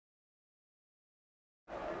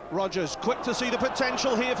Rogers, quick to see the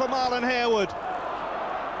potential here for Marlon Harewood.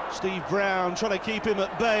 Steve Brown trying to keep him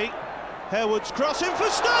at bay. Harewood's crossing for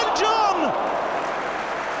St John!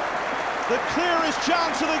 The clearest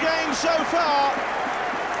chance of the game so far.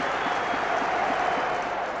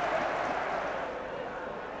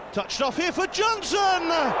 Touched off here for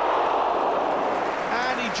Johnson!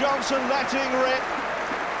 Andy Johnson letting rip.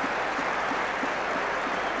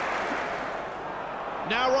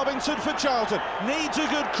 Now Robinson for Charlton, needs a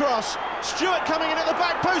good cross. Stuart coming in at the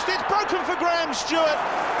back post, it's broken for Graham Stuart.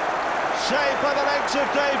 Saved by the legs of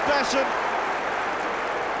Dave Beasant.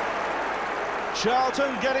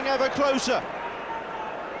 Charlton getting ever closer.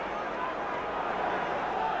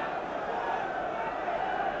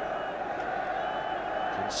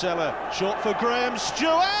 Kinsella, short for Graham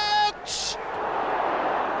Stuart!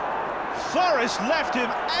 Forrest left him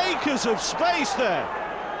acres of space there.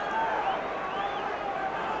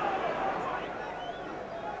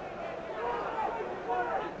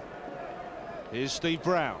 Here's Steve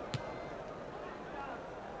Brown.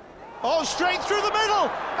 Oh, straight through the middle,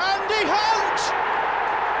 Andy Hunt!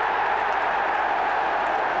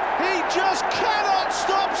 He just cannot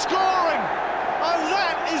stop scoring, and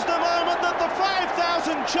that is the moment that the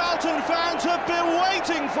 5,000 Charlton fans have been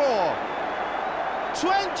waiting for.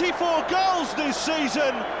 24 goals this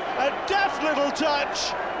season, a deft little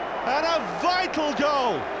touch, and a vital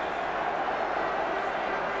goal.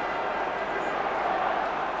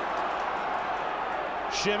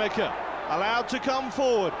 Scimeca allowed to come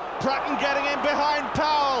forward. Prutton getting in behind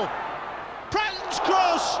Powell. Prutton's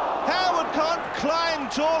cross. Harewood can't climb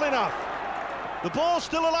tall enough. The ball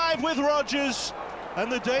still alive with Rogers,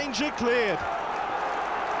 and the danger cleared.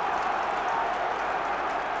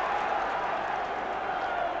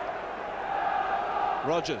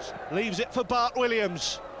 Rogers leaves it for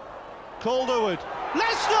Bart-Williams. Calderwood.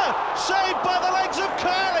 Leicester saved by the legs of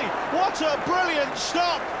Kiely. What a brilliant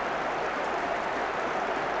stop.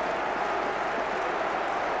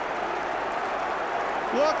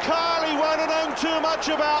 Well, Kiely won't have known too much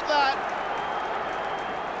about that.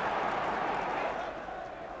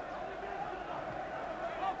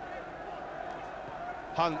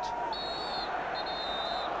 Hunt.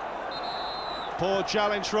 Poor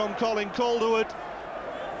challenge from Colin Calderwood.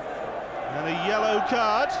 And a yellow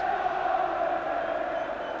card.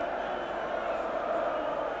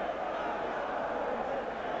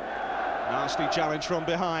 Nasty challenge from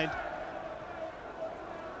behind.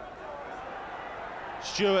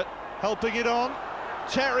 Stuart helping it on.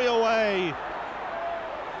 Terry away.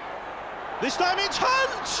 This time it's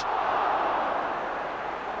Hunt!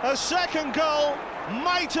 A second goal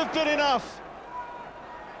might have been enough.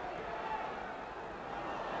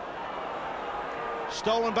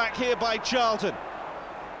 Stolen back here by Charlton.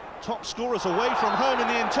 Top scorers away from home in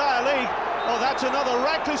the entire league. Oh, that's another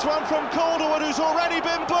reckless one from Calderwood, who's already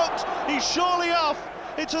been booked. He's surely off.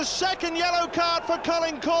 It's a second yellow card for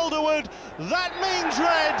Colin Calderwood. That means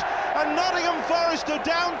red, and Nottingham Forest are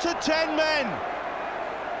down to 10 men.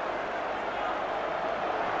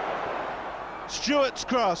 Stuart's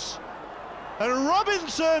cross. And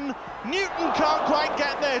Robinson, Newton can't quite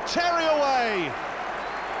get there. Terry away.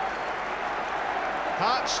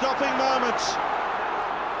 Heart-stopping moments.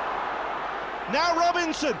 Now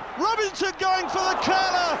Robinson. Robinson going for the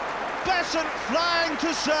curler. Beasant flying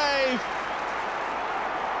to save.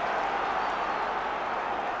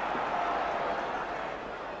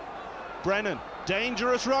 Brennan,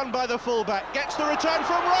 dangerous run by the fullback, gets the return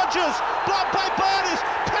from Rogers, blocked by Barness,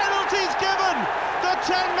 penalties given! The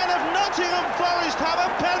 10 men of Nottingham Forest have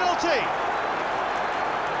a penalty!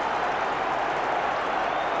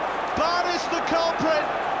 Barness the culprit,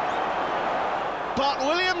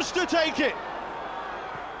 Bart-Williams to take it.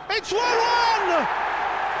 It's 1-1!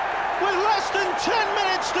 With less than 10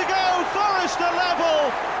 minutes to go, Forest are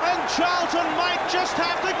level, and Charlton might just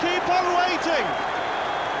have to keep on waiting.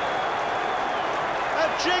 A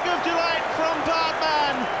jig of delight from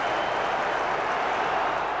Bartman.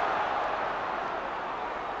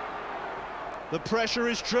 The pressure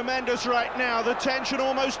is tremendous right now, the tension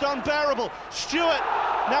almost unbearable. Stuart,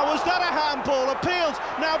 now was that a handball? Appealed,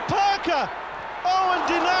 now Parker. Oh, and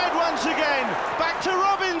denied once again. Back to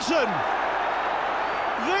Robinson.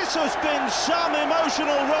 This has been some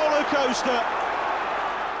emotional roller coaster.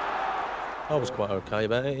 I was quite okay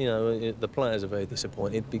about it. You know, the players are very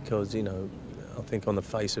disappointed because, you know, I think on the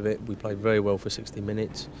face of it, we played very well for 60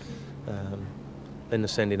 minutes. Then the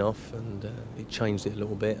sending off, and it changed it a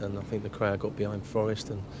little bit, and I think the crowd got behind Forest,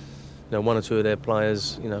 and you know, one or two of their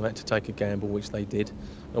players, you know, had to take a gamble, which they did,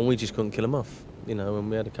 and we just couldn't kill them off. You know, and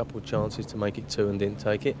we had a couple of chances to make it 2 and didn't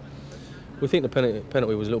take it. We think the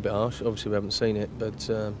penalty was a little bit harsh. Obviously, we haven't seen it, but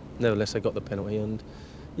nevertheless, they got the penalty. And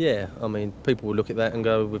yeah, I mean, people will look at that and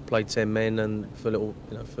go, "We've played 10 men and for a little,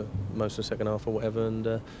 for most of the second half or whatever, and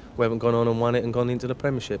we haven't gone on and won it and gone into the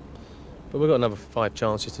Premiership." But we've got another 5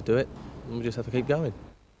 chances to do it, and we just have to keep going.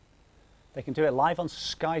 They can do it live on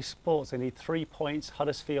Sky Sports. They need 3 points.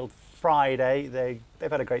 Huddersfield Friday. They've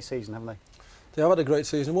had a great season, haven't they? They have had a great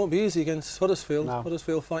season. It won't be easy against Huddersfield. No.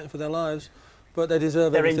 Huddersfield fighting for their lives, but they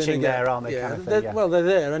deserve They're everything inching again. there, aren't they? Yeah, kind of thing, yeah. Well, they're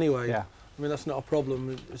there anyway. Yeah. I mean, that's not a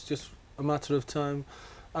problem. It's just a matter of time,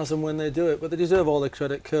 as and when they do it. But they deserve all the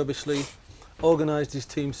credit. Kirbishley organised his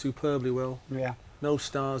team superbly well. Yeah. No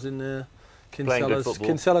stars in there.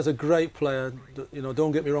 Kinsella's a great player. You know,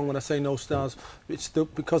 don't get me wrong when I say no stars. It's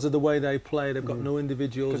because of the way they play. They've got no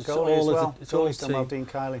individuals. Good goalie as well. It's all done well, Dean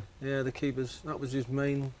Kiely. Yeah, the keepers. That was his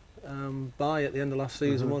main buy at the end of last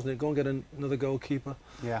season, wasn't it? Go and get another goalkeeper.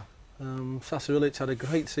 Yeah. Sasarilic had a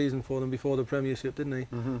great season for them before the Premiership, didn't he?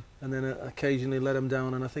 And then occasionally let them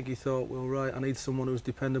down. And I think he thought, well, right, I need someone who's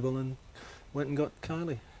dependable, and went and got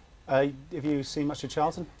Kiely. Have you seen much of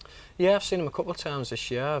Charlton? Yeah, I've seen him a couple of times this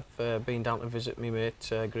year. I've been down to visit my mate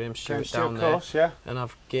Graham Stuart down there, course, yeah. And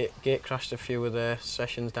I've gate crashed a few of their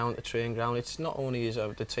sessions down at the training ground. It's not only is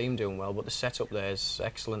the team doing well, but the setup there is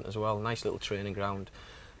excellent as well. Nice little training ground.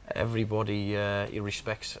 Everybody he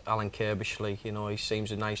respects Alan Kirbishley. You know, he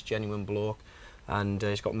seems a nice, genuine bloke, and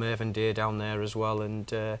he's got Mervyn Day down there as well, and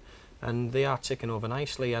they are ticking over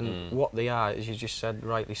nicely. And what they are, as you just said,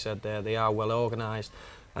 rightly said there, they are well organised.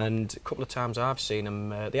 And a couple of times I've seen them,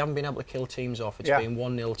 they haven't been able to kill teams off. It's been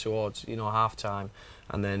 1-0 towards, half time,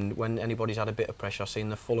 and then when anybody's had a bit of pressure, I've seen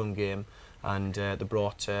the Fulham game, and they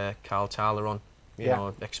brought Carl Tyler on, you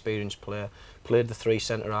know, experienced player, played the 3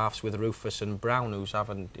 centre halves with Rufus and Brown, who's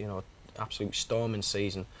having absolute storming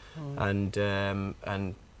season, and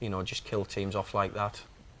just kill teams off like that.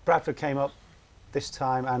 Bradford came up this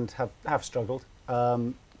time and have struggled.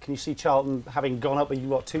 Can you see Charlton having gone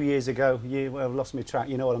up, 2 years ago? I've lost my track,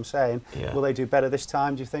 you know what I'm saying. Yeah. Will they do better this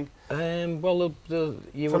time, do you think? Well,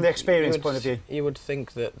 from the experience point of view. You would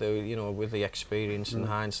think that, with the experience and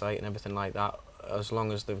hindsight and everything like that, as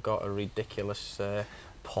long as they've got a ridiculous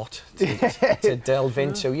pot to delve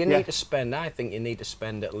into, need to spend, I think you need to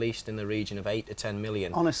spend at least in the region of 8 to 10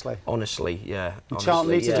 million. Honestly? Honestly, yeah.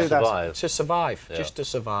 Charlton need to do that? To survive, just to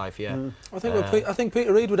survive, yeah. I think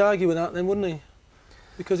Peter Reid would argue with that then, wouldn't he?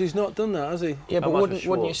 Because he's not done that, has he? Yeah, but wouldn't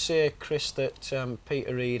you say, Chris, that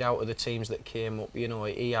Peter Reid, out of the teams that came up,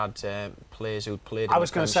 he had players who'd played in the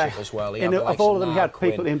Premiership as well. Of all of them, he had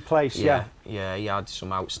people in place, yeah, he had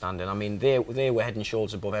some outstanding. I mean, they were head and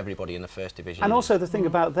shoulders above everybody in the First Division. And also the thing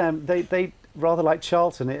about them, they rather like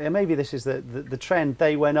Charlton, and maybe this is the trend,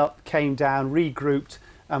 they went up, came down, regrouped,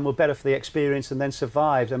 and were better for the experience and then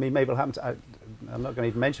survived. I mean, maybe it'll happen to, I'm not going to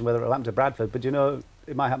even mention whether it'll happen to Bradford, but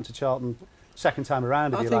it might happen to Charlton second time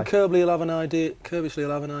around, I think Kirbishley will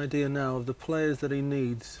have an idea now of the players that he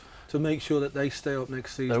needs to make sure that they stay up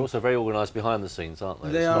next season. They're also very organised behind the scenes, aren't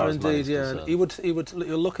they? They are indeed, yeah.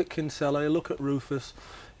 He'll look at Kinsella, he'll look at Rufus.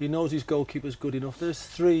 He knows his goalkeeper's good enough. There's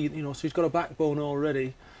 3, so he's got a backbone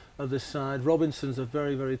already of this side. Robinson's a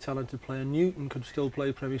very, very talented player. Newton could still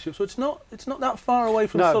play Premiership, so it's not that far away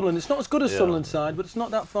from Sunderland. It's not as good as Sunderland's side, but it's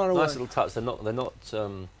not that far away. Nice little touch. They're not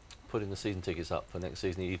putting the season tickets up for next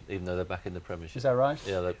season, even though they're back in the Premiership. Is that right?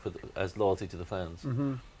 Yeah, they put as loyalty to the fans.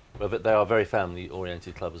 But they are a very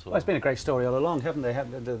family-oriented club as well. Well, it's been a great story all along, haven't they?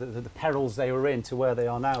 The perils they were in to where they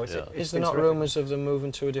are now. Is there not rumours of them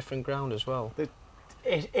moving to a different ground as well?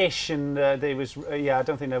 Ish, and there was. I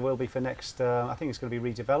don't think there will be for next. I think it's going to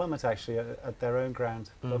be redevelopment actually at their own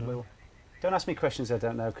ground. But don't ask me questions I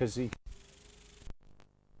don't know, because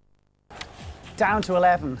down to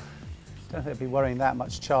 11. I don't think they'll be worrying that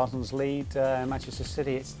much. Charlton's lead, Manchester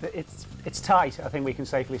City, it's tight. I think we can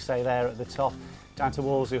safely say there at the top. Down to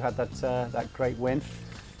Wolves, who had that great win.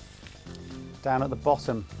 Down at the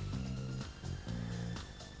bottom.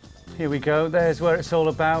 Here we go. There's where it's all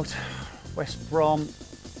about. West Brom,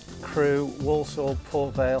 Crewe, Walsall,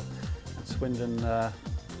 Port Vale, and Swindon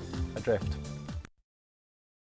adrift.